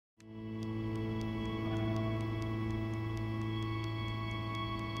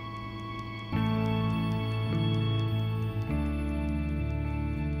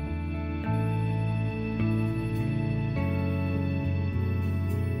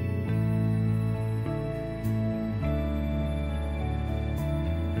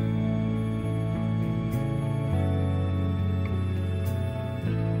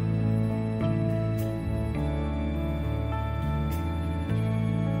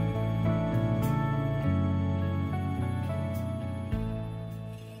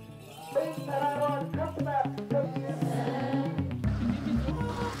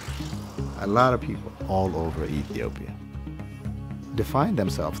A lot of people all over Ethiopia define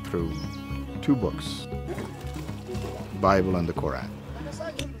themselves through two books, Bible and the Quran.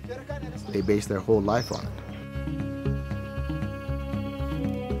 They base their whole life on it.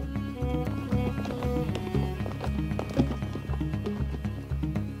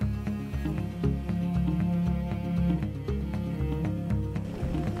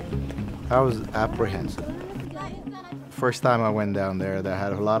 I was apprehensive. First time I went down there, I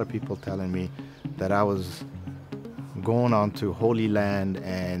had a lot of people telling me that I was going on to Holy Land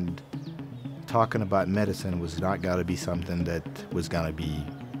and talking about medicine was not going to be something that was going to be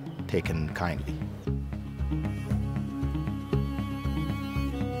taken kindly.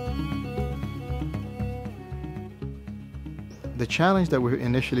 The challenge that we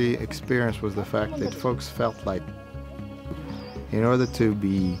initially experienced was the fact that folks felt like in order to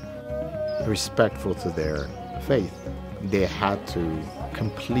be respectful to their faith, they had to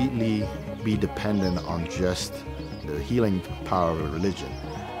completely be dependent on just the healing power of religion.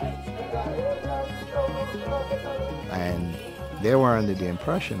 And they were under the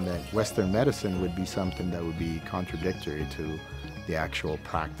impression that Western medicine would be something that would be contradictory to the actual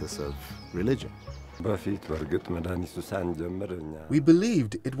practice of religion. We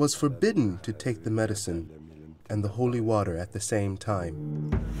believed it was forbidden to take the medicine and the holy water at the same time.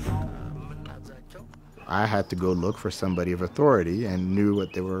 I had to go look for somebody of authority and knew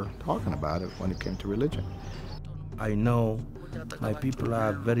what they were talking about when it came to religion. I know my people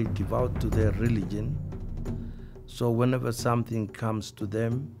are very devout to their religion, so whenever something comes to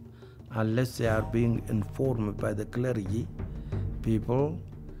them, unless they are being informed by the clergy, people,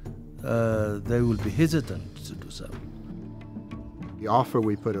 they will be hesitant to do so. The offer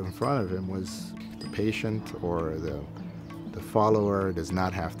we put in front of him was the patient or the follower does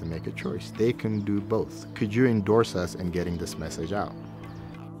not have to make a choice. They can do both. Could you endorse us in getting this message out?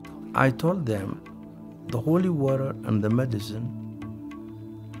 I told them the holy water and the medicine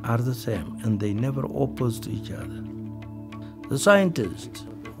are the same and they never oppose to each other. The scientist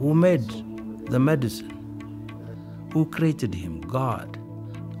who made the medicine, who created him, God,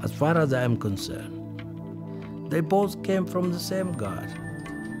 as far as I am concerned, they both came from the same God.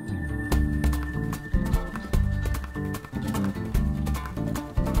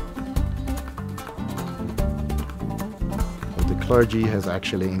 Clergy has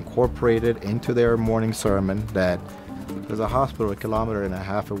actually incorporated into their morning sermon that there's a hospital 1.5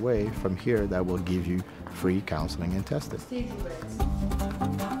 kilometers away from here that will give you free counseling and testing.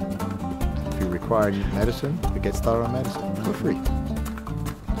 If you require medicine, you get started on medicine for free.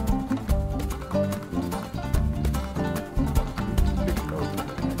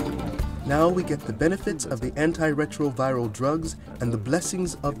 Now we get the benefits of the antiretroviral drugs and the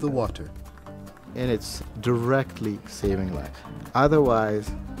blessings of the water. And it's directly saving lives. Otherwise,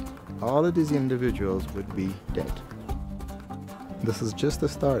 all of these individuals would be dead. This is just the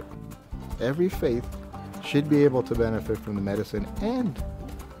start. Every faith should be able to benefit from the medicine and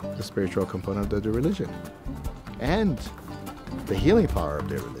the spiritual component of the religion and the healing power of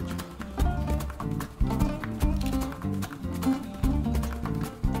their religion.